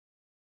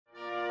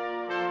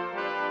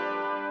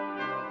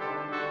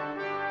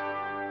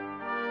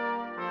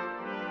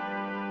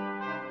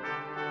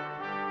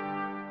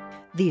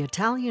The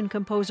Italian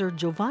composer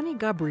Giovanni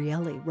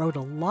Gabrieli wrote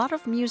a lot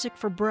of music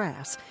for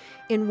brass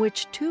in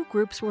which two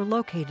groups were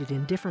located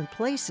in different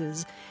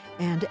places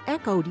and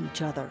echoed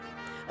each other.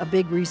 A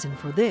big reason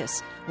for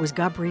this was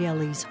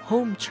Gabrieli's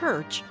home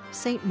church,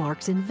 St.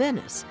 Mark's in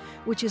Venice,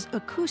 which is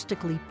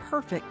acoustically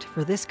perfect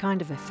for this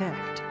kind of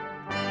effect.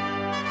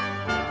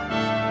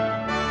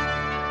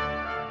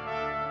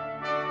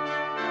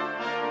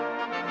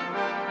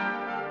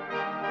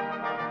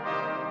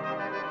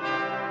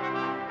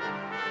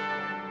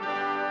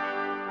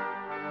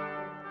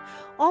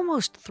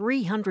 Almost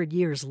 300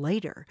 years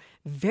later,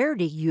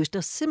 Verdi used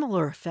a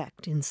similar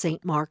effect in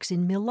St. Mark's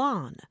in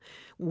Milan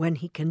when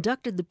he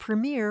conducted the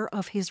premiere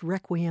of his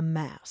Requiem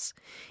Mass.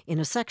 In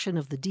a section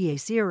of the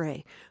Dies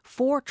Irae,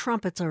 4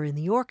 trumpets are in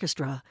the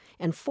orchestra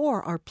and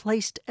 4 are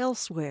placed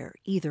elsewhere,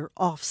 either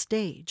off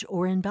stage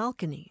or in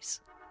balconies.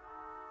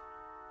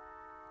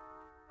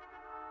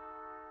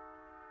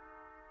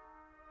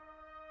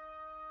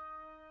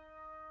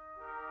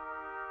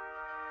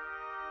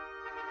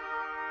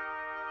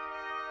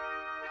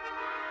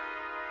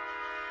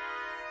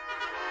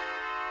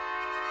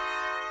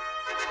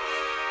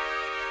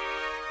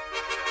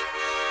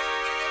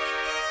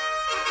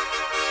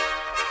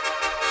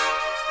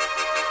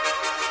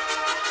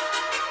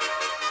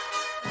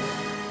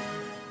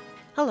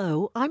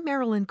 Hello, I'm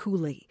Marilyn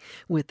Cooley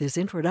with this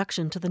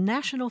introduction to the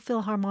National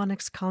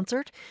Philharmonic's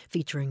concert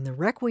featuring the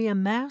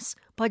Requiem Mass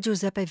by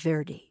Giuseppe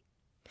Verdi.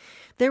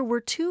 There were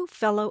 2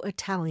 fellow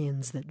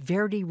Italians that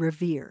Verdi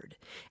revered,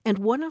 and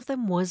one of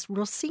them was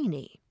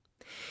Rossini.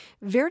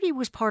 Verdi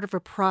was part of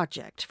a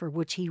project for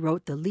which he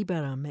wrote the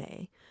Libera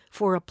Me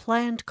for a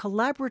planned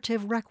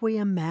collaborative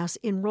Requiem Mass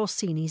in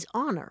Rossini's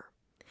honor.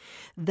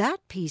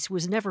 That piece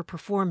was never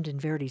performed in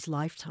Verdi's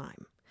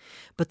lifetime,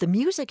 but the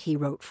music he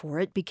wrote for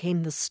it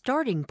became the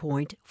starting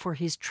point for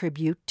his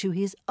tribute to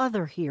his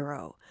other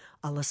hero,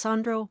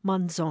 Alessandro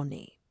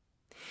Manzoni.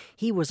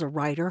 He was a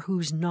writer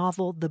whose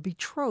novel The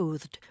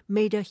Betrothed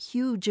made a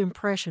huge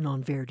impression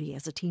on Verdi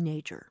as a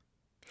teenager.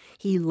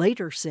 He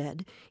later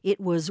said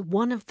it was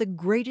one of the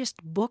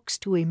greatest books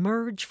to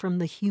emerge from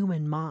the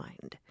human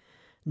mind.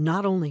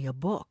 Not only a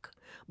book,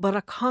 but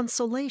a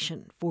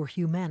consolation for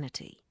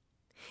humanity.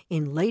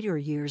 In later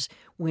years,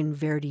 when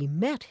Verdi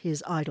met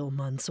his idol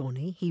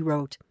Manzoni, he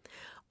wrote,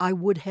 "I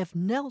would have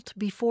knelt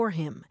before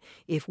him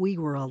if we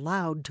were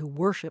allowed to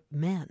worship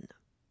men."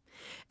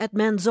 At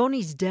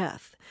Manzoni's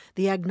death,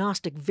 the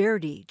agnostic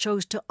Verdi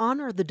chose to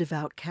honor the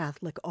devout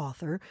Catholic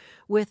author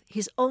with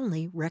his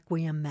only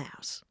Requiem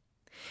Mass.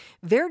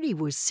 Verdi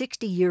was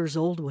 60 years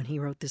old when he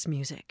wrote this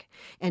music,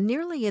 and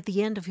nearly at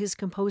the end of his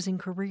composing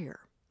career.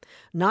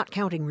 Not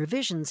counting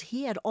revisions,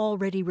 he had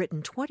already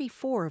written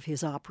 24 of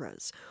his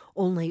operas.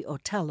 Only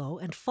Otello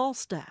and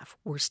Falstaff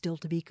were still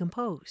to be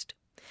composed.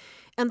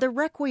 And the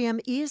Requiem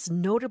is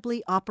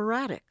notably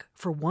operatic.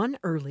 For one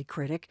early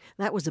critic,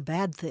 that was a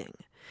bad thing.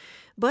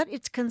 But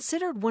it's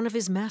considered one of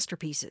his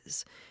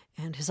masterpieces,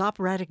 and his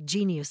operatic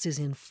genius is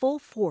in full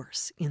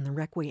force in the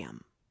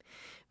Requiem.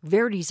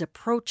 Verdi's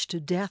approach to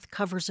death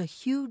covers a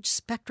huge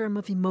spectrum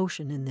of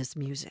emotion in this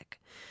music.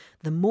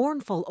 The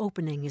mournful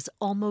opening is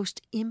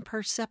almost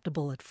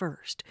imperceptible at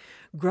first,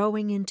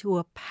 growing into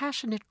a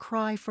passionate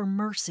cry for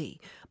mercy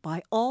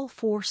by all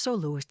 4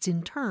 soloists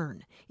in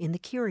turn in the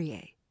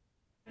Kyrie.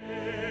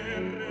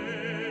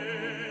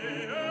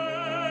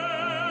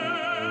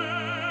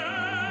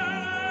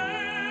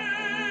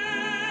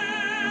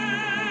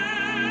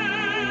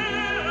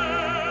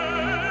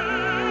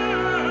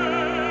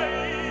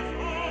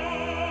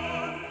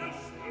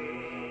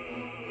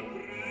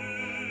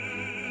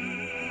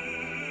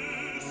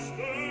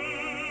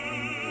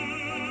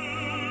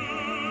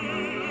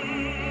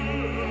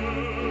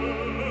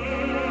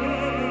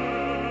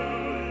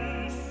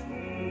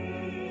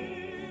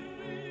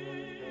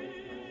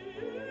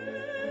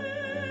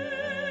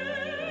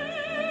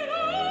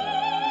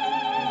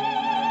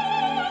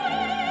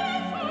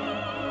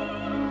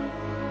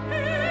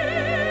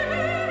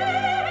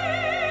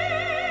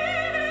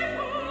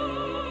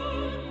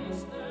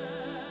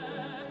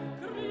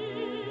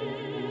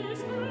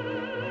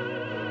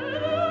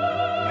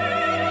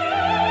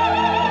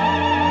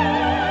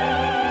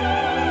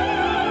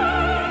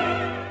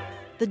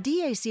 The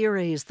Dies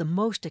Irae is the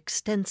most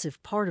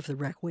extensive part of the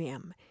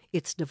Requiem.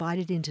 It's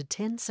divided into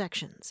 10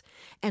 sections,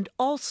 and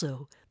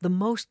also the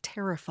most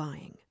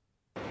terrifying.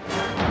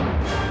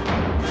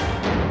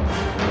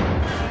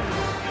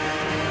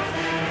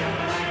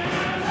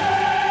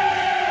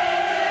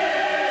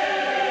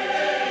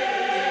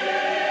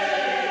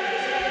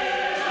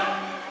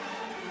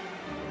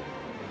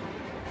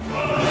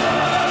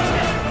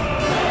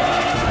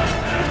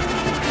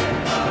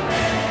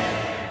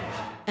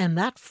 And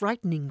that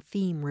frightening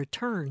theme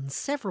returns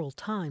several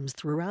times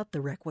throughout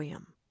the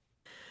Requiem.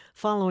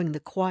 Following the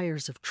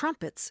choirs of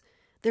trumpets,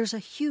 there's a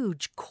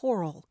huge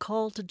choral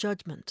call to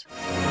judgment.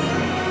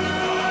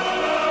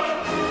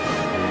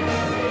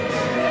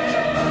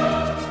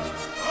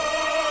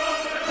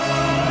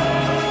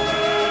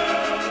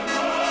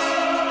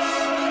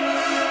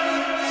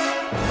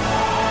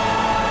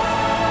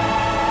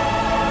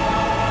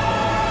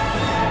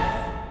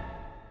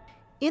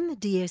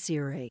 Dies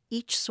Irae,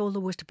 each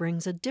soloist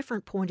brings a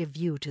different point of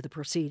view to the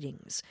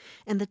proceedings,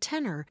 and the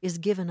tenor is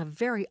given a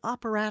very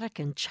operatic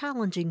and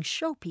challenging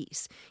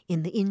showpiece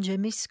in the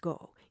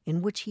Ingemisco,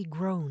 in which he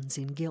groans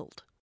in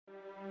guilt.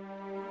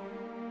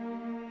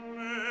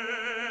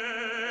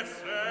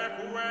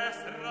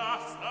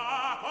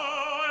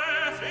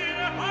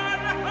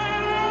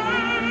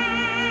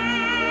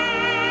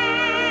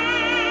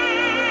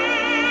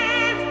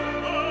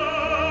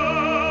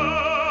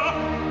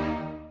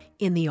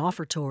 In the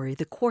offertory,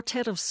 the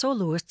quartet of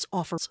soloists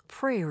offers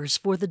prayers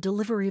for the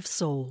delivery of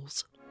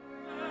souls.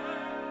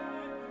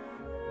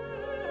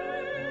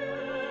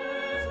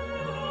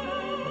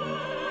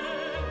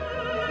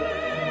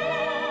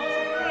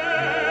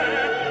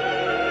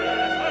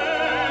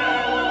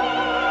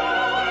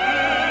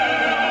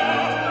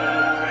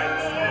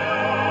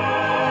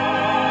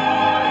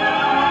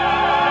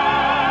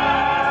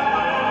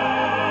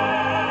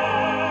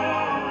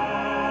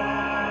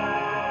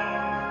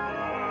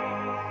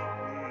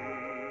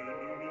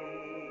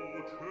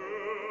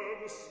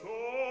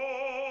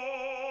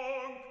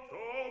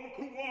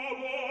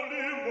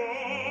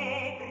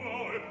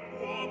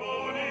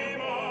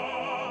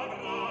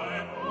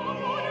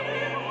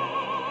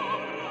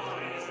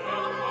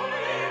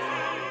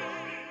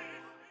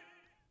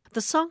 The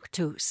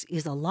Sanctus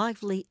is a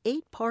lively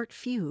 8-part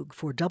fugue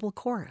for double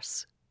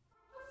chorus.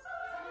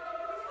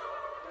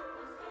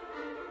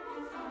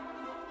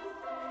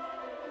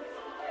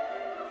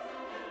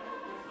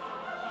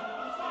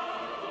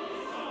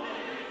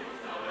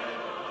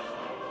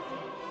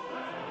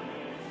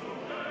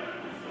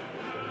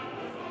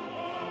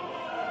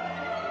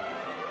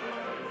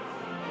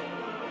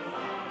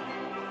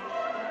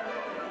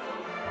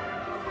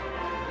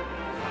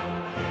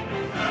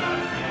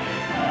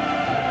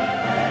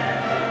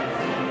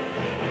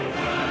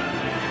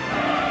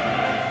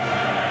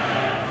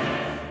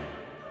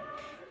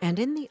 And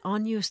in the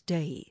Agnus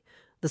Dei,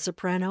 the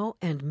soprano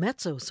and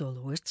mezzo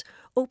soloists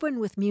open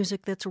with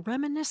music that's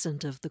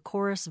reminiscent of the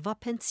chorus Va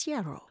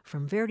Pensiero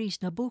from Verdi's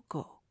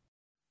Nabucco.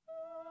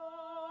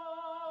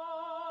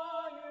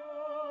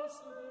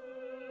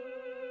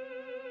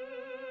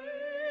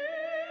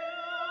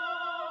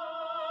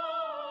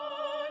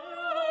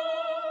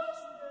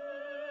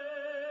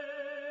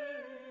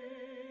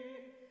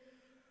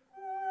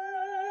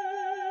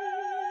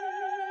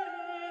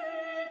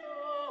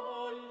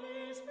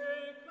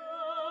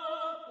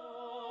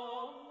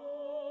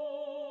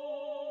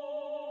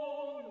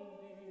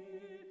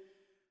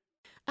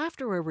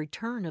 After a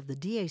return of the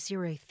Dies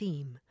Irae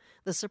theme,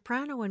 the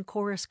soprano and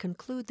chorus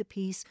conclude the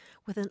piece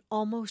with an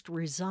almost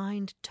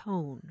resigned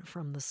tone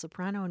from the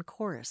soprano and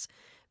chorus,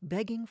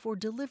 begging for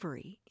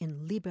delivery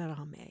in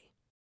Libera Me.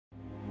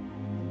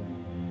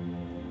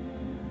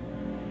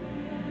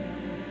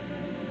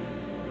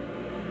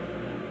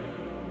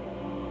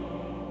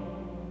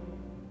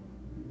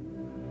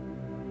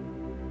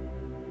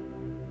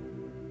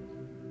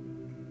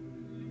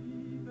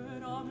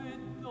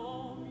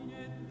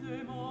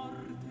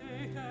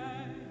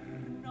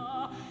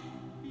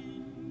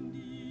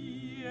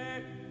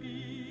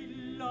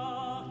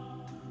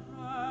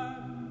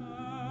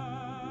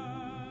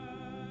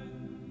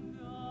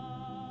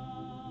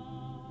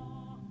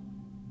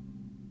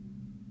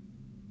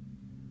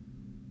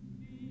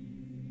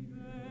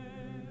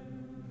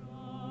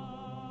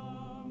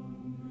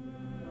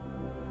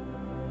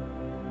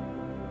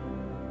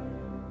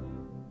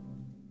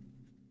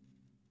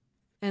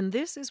 And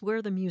this is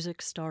where the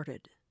music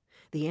started.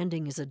 The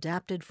ending is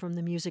adapted from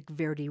the music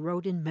Verdi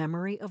wrote in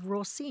memory of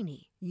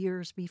Rossini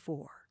years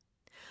before.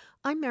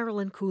 I'm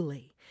Marilyn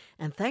Cooley,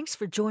 and thanks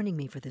for joining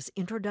me for this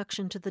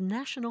introduction to the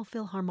National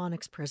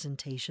Philharmonic's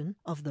presentation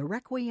of the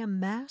Requiem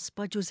Mass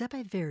by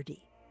Giuseppe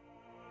Verdi.